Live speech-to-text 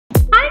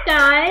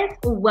Guys,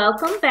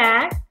 welcome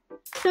back.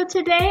 So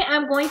today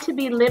I'm going to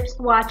be lip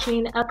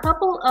swatching a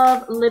couple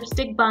of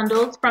lipstick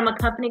bundles from a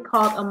company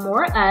called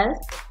AMORUS.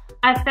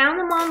 I found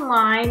them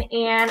online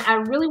and I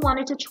really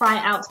wanted to try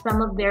out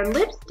some of their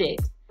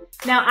lipsticks.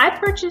 Now I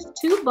purchased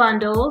two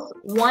bundles.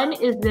 One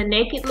is the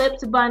Naked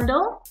Lips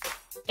bundle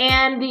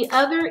and the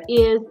other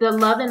is the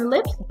Love and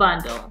Lips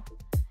bundle.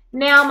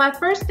 Now my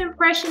first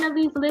impression of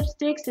these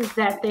lipsticks is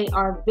that they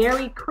are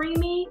very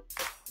creamy,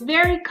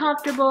 very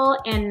comfortable,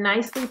 and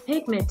nicely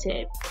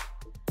pigmented.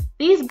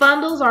 These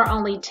bundles are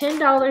only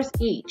 $10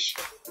 each.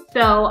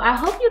 So I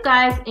hope you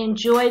guys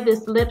enjoy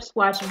this lip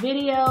swatch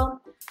video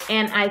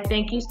and I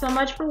thank you so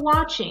much for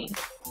watching.